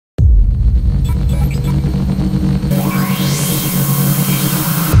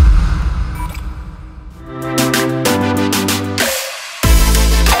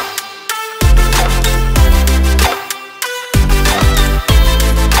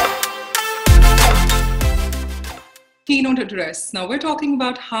keynote address. Now, we're talking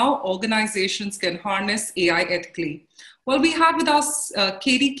about how organizations can harness AI ethically. Well, we have with us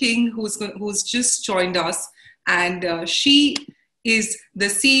Katie King, who's just joined us, and she is the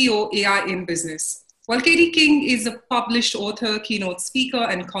CEO AI in Business. Well, Katie King is a published author, keynote speaker,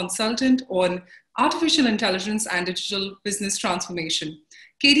 and consultant on artificial intelligence and digital business transformation.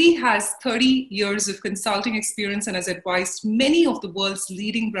 Katie has 30 years of consulting experience and has advised many of the world's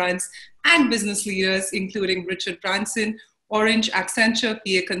leading brands and business leaders, including Richard Branson, Orange, Accenture,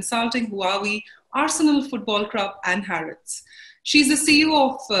 PA Consulting, Huawei, Arsenal Football Club, and Harrods. She's the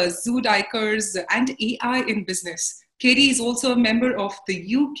CEO of Zood Ikers and AI in Business. Katie is also a member of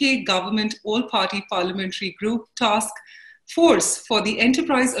the UK government all-party parliamentary group task force for the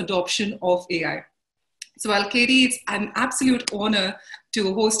enterprise adoption of AI. So, well, Katie, it's an absolute honor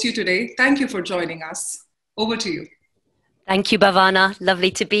to host you today. Thank you for joining us. Over to you. Thank you, Bhavana. Lovely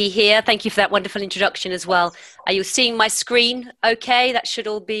to be here. Thank you for that wonderful introduction as well. Are you seeing my screen okay? That should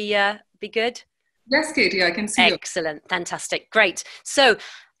all be good? Yes, Katie, I can see you. Excellent. Fantastic. Great. So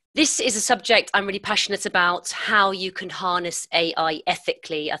this is a subject I'm really passionate about, how you can harness AI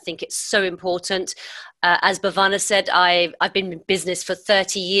ethically. I think it's so important. As Bhavana said, I've been in business for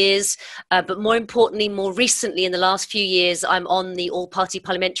 30 years, but more importantly, more recently, in the last few years, I'm on the all-party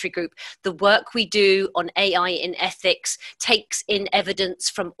parliamentary group. The work we do on AI in ethics takes in evidence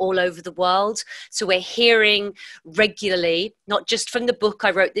from all over the world. So we're hearing regularly, not just from the book.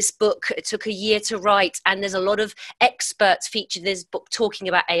 I wrote this book. It took a year to write, and there's a lot of experts featured in this book talking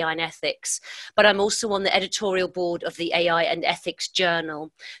about AI and ethics. But I'm also on the editorial board of the AI and Ethics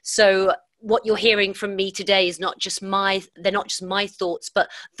Journal. So what you're hearing from me today is not just my thoughts, but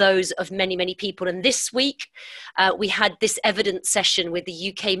those of many, many people. And this week, we had this evidence session with the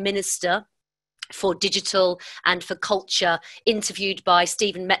UK Minister for Digital and for Culture, interviewed by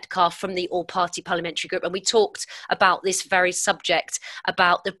Stephen Metcalfe from the all-party parliamentary group. And we talked about this very subject,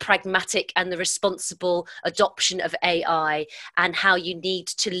 about the pragmatic and the responsible adoption of AI, and how you need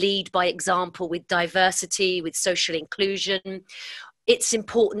to lead by example with diversity, with social inclusion. It's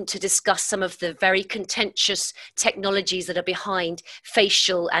important to discuss some of the very contentious technologies that are behind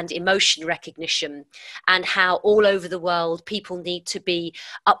facial and emotion recognition, and how all over the world people need to be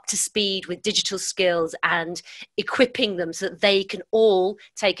up to speed with digital skills and equipping them so that they can all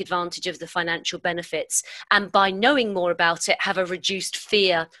take advantage of the financial benefits. And by knowing more about it, have a reduced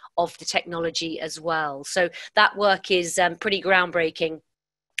fear of the technology as well. So that work is pretty groundbreaking.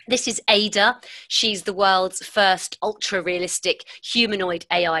 This is Ada. She's the world's first ultra-realistic humanoid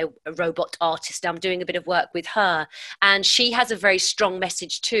AI robot artist. I'm doing a bit of work with her. And she has a very strong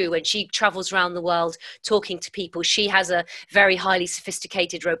message too. When she travels around the world talking to people, she has a very highly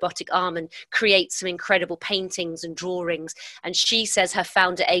sophisticated robotic arm and creates some incredible paintings and drawings. And she says, her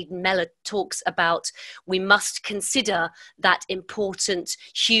founder, Aidan Mellor, talks about we must consider that important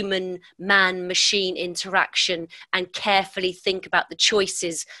human-man-machine interaction and carefully think about the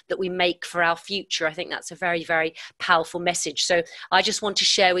choices that we make for our future. I think that's a very, very powerful message. So I just want to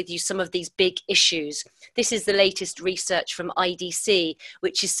share with you some of these big issues. This is the latest research from IDC,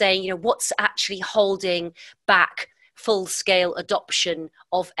 which is saying, what's actually holding back full-scale adoption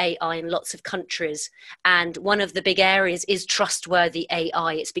of AI in lots of countries. And one of the big areas is trustworthy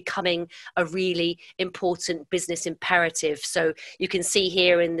AI. It's becoming a really important business imperative. So you can see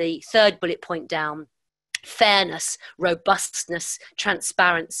here in the third bullet point down, fairness, robustness,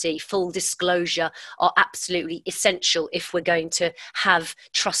 transparency, full disclosure are absolutely essential if we're going to have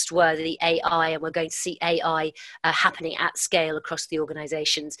trustworthy AI and we're going to see AI happening at scale across the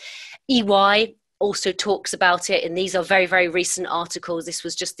organizations. EY also talks about it, and these are very, very recent articles. This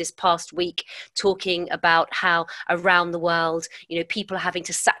was just this past week, talking about how around the world, people are having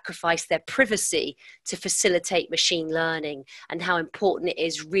to sacrifice their privacy to facilitate machine learning, and how important it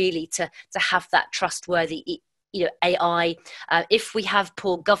is really to have that trustworthy AI. If we have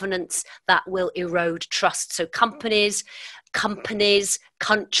poor governance, that will erode trust. So countries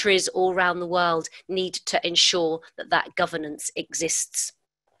all around the world need to ensure that governance exists.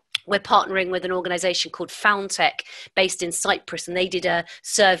 We're partnering with an organization called Foundtech based in Cyprus, and they did a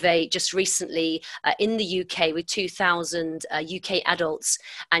survey just recently in the UK with 2,000 UK adults,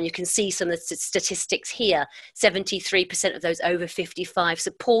 and you can see some of the statistics here. 73% of those over 55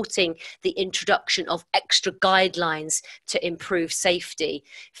 supporting the introduction of extra guidelines to improve safety,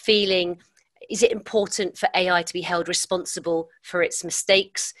 feeling is it important for AI to be held responsible for its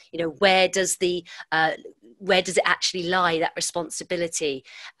mistakes? Where does it actually lie, that responsibility?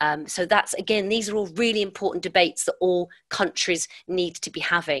 So that's, again, these are all really important debates that all countries need to be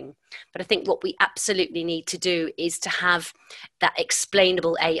having. But I think what we absolutely need to do is to have that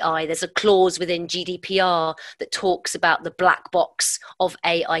explainable AI. There's a clause within GDPR that talks about the black box of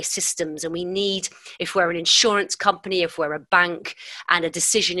AI systems. And we need, if we're an insurance company, if we're a bank, and a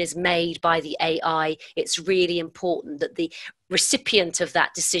decision is made by the AI, it's really important that the recipient of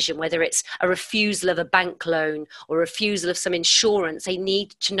that decision, whether it's a refusal of a bank loan or a refusal of some insurance, they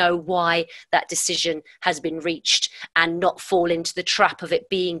need to know why that decision has been reached and not fall into the trap of it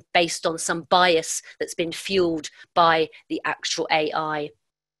being based on some bias that's been fueled by the actual AI.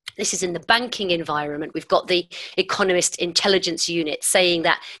 This is in the banking environment. We've got the Economist Intelligence Unit saying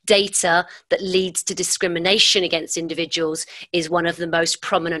that data that leads to discrimination against individuals is one of the most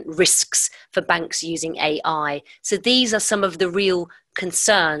prominent risks for banks using AI. So these are some of the real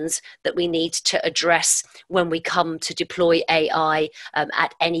concerns that we need to address when we come to deploy AI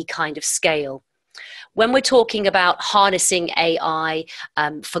at any kind of scale. When we're talking about harnessing AI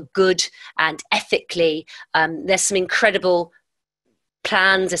for good and ethically, there's some incredible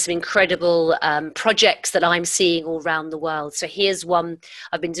plans, there's some incredible projects that I'm seeing all around the world. So here's one.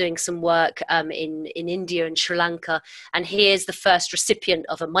 I've been doing some work in India and Sri Lanka, and here's the first recipient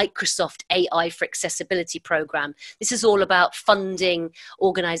of a Microsoft AI for Accessibility program. This is all about funding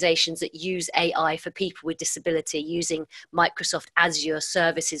organizations that use AI for people with disability, using Microsoft Azure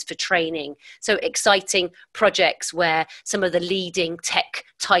services for training. So exciting projects where some of the leading tech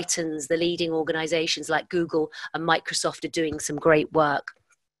titans, the leading organizations like Google and Microsoft are doing some great work.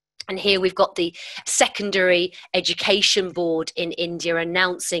 And here we've got the Secondary Education Board in India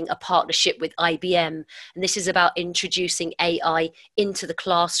announcing a partnership with IBM. And this is about introducing AI into the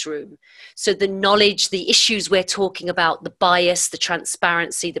classroom. So the knowledge, the issues we're talking about, the bias, the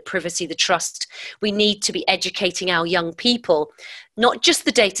transparency, the privacy, the trust, we need to be educating our young people, not just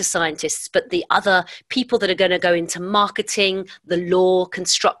the data scientists, but the other people that are going to go into marketing, the law,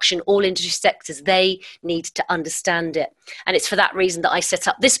 construction, all industry sectors. They need to understand it. And it's for that reason that I set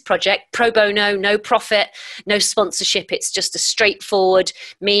up this project, pro bono, no profit, no sponsorship. It's just a straightforward,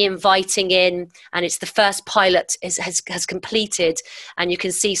 me inviting in, and it's the first pilot has completed. And you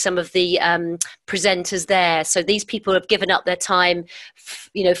can see some of the presenters there. So these people have given up their time,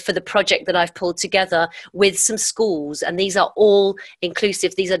 for the project that I've pulled together with some schools. And these are all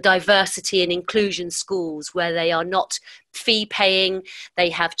inclusive. These are diversity and inclusion schools where they are not fee paying. They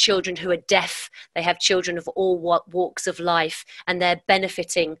have children who are deaf. They have children of all walks of life, and they're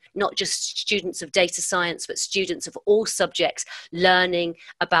benefiting not just students of data science, but students of all subjects learning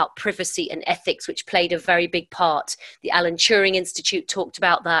about privacy and ethics, which played a very big part. The Alan Turing Institute talked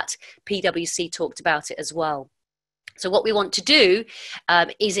about that. PwC talked about it as well. So what we want to do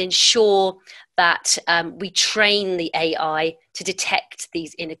is ensure that we train the AI to detect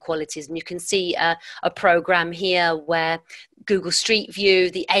these inequalities. And you can see a program here where Google Street View,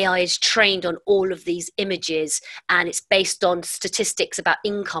 the AI is trained on all of these images, and it's based on statistics about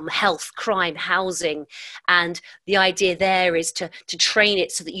income, health, crime, housing. And the idea there is to train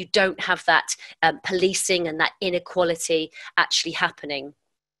it so that you don't have that policing and that inequality actually happening.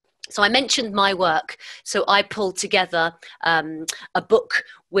 So I mentioned my work. So I pulled together a book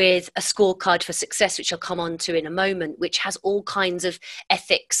with a scorecard for success, which I'll come on to in a moment, which has all kinds of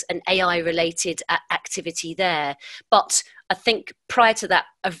ethics and AI related activity there. But I think prior to that,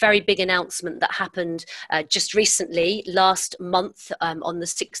 a very big announcement that happened just recently, last month on the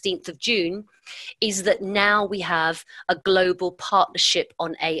 16th of June, is that now we have a global partnership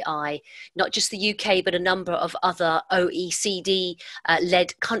on AI. Not just the UK, but a number of other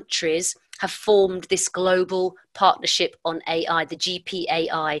OECD-led countries have formed this global partnership on AI, the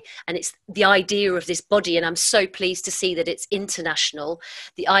GPAI. And it's the idea of this body, and I'm so pleased to see that it's international.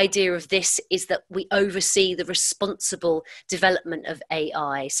 The idea of this is that we oversee the responsible development of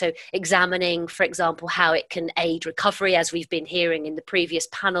AI. So examining, for example, how it can aid recovery, as we've been hearing in the previous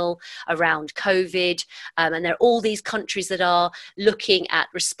panel around COVID. And there are all these countries that are looking at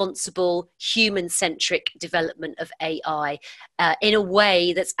responsible, human-centric development of AI in a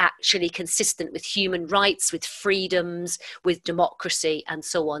way that's actually consistent with human rights, with freedoms, with democracy, and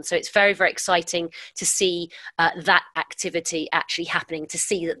so on. So it's very, very exciting to see that activity actually happening, to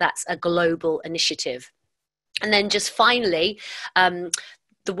see that that's a global initiative. And then just finally,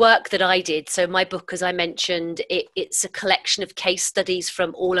 the work that I did. So my book, as I mentioned, it's a collection of case studies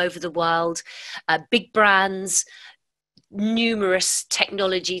from all over the world, big brands, numerous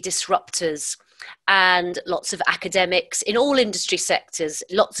technology disruptors, and lots of academics in all industry sectors,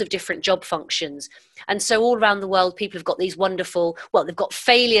 lots of different job functions. And so all around the world, people have got these wonderful, well, they've got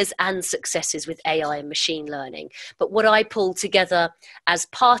failures and successes with AI and machine learning. But what I pulled together as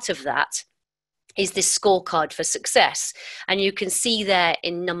part of that is this scorecard for success. And you can see there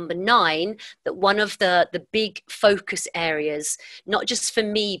in number 9 that one of the big focus areas, not just for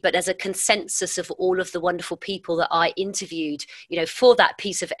me, but as a consensus of all of the wonderful people that I interviewed, for that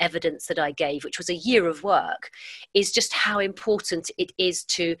piece of evidence that I gave, which was a year of work, is just how important it is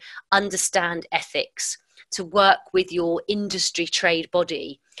to understand ethics, to work with your industry trade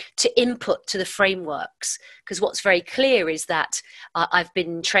body, to input to the frameworks. Because what's very clear is that I've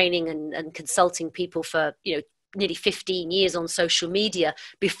been training and consulting people for nearly 15 years on social media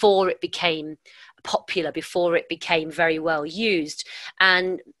before it became popular, before it became very well used.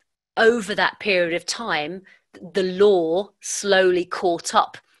 And over that period of time, the law slowly caught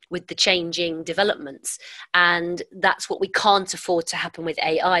up with the changing developments. And that's what we can't afford to happen with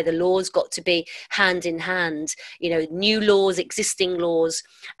AI. The laws got to be hand in hand, new laws, existing laws.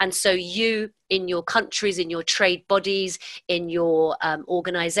 And so you, in your countries, in your trade bodies, in your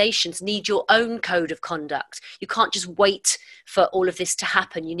organizations, need your own code of conduct. You can't just wait for all of this to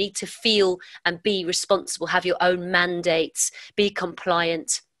happen. You need to feel and be responsible, have your own mandates, be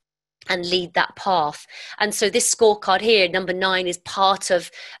compliant, and lead that path. And so this scorecard here, number 9, is part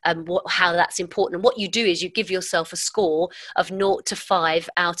of how that's important. And what you do is you give yourself a score of 0 to 5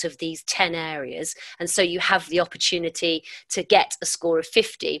 out of these 10 areas. And so you have the opportunity to get a score of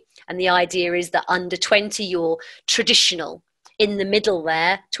 50. And the idea is that under 20, you're traditional. In the middle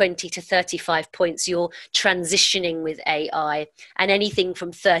there, 20 to 35 points, you're transitioning with AI. And anything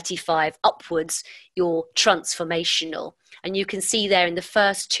from 35 upwards, you're transformational. And you can see there in the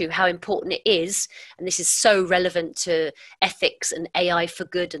first 2 how important it is, and this is so relevant to ethics and AI for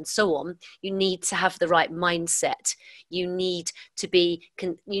good and so on. You need to have the right mindset. You need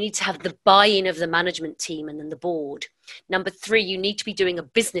to have the buy-in of the management team and then the board. Number 3, you need to be doing a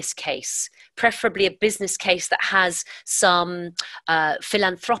business case, preferably a business case that has some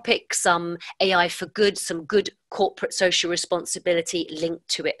philanthropic, some AI for good, some good corporate social responsibility linked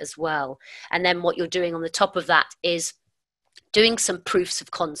to it as well. And then what you're doing on the top of that is doing some proofs of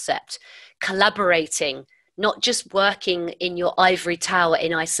concept, collaborating, not just working in your ivory tower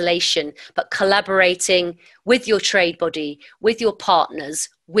in isolation, but collaborating with your trade body, with your partners,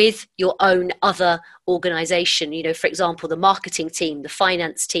 with your own other organization. For example, the marketing team, the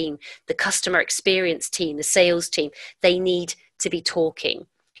finance team, the customer experience team, the sales team, they need to be talking.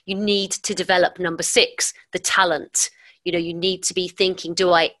 You need to develop number 6, the talent. You need to be thinking,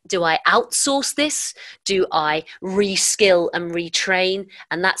 do I outsource this? Do I reskill and retrain?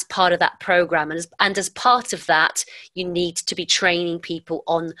 And that's part of that program. And as part of that, you need to be training people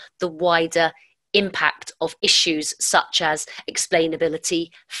on the wider impact of issues such as explainability,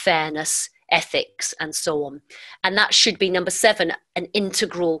 fairness, ethics, and so on. And that should be number 7, an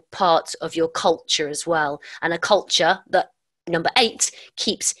integral part of your culture as well. And a culture that, number 8,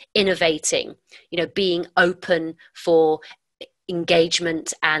 keeps innovating, being open for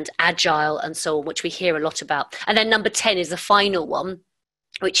engagement and agile and so on, which we hear a lot about. And then number 10 is the final one,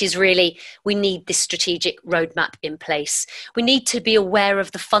 which is really, we need this strategic roadmap in place. We need to be aware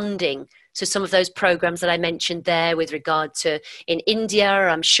of the funding. So some of those programs that I mentioned there with regard to in India,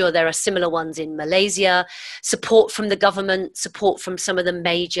 I'm sure there are similar ones in Malaysia, support from the government, support from some of the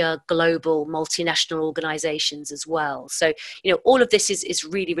major global multinational organizations as well. So, all of this is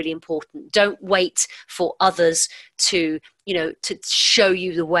really, really important. Don't wait for others to show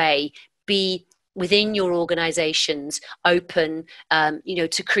you the way. Be within your organizations open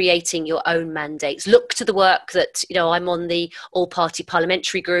to creating your own mandates. Look to the work that I'm on the all-party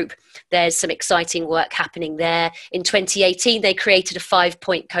parliamentary group. There's some exciting work happening there. In 2018 they created a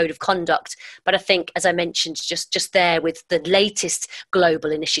 5-point code of conduct, but I think, as I mentioned just there with the latest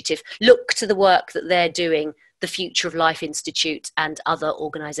global initiative, look to the work that they're doing, the Future of Life Institute and other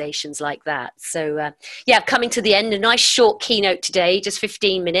organizations like that. So coming to the end, a nice short keynote today, just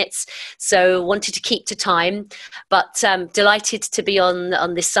 15 minutes. So wanted to keep to time, but delighted to be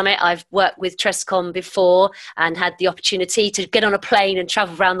on this summit. I've worked with Trescom before and had the opportunity to get on a plane and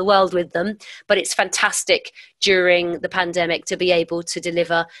travel around the world with them. But it's fantastic during the pandemic to be able to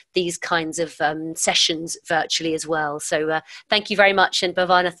deliver these kinds of sessions virtually as well. So thank you very much. And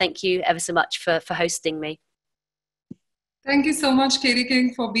Bhavana, thank you ever so much for hosting me. Thank you so much, Katie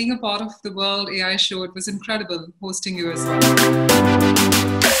King, for being a part of the World AI Show. It was incredible hosting you as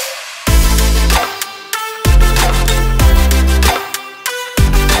well.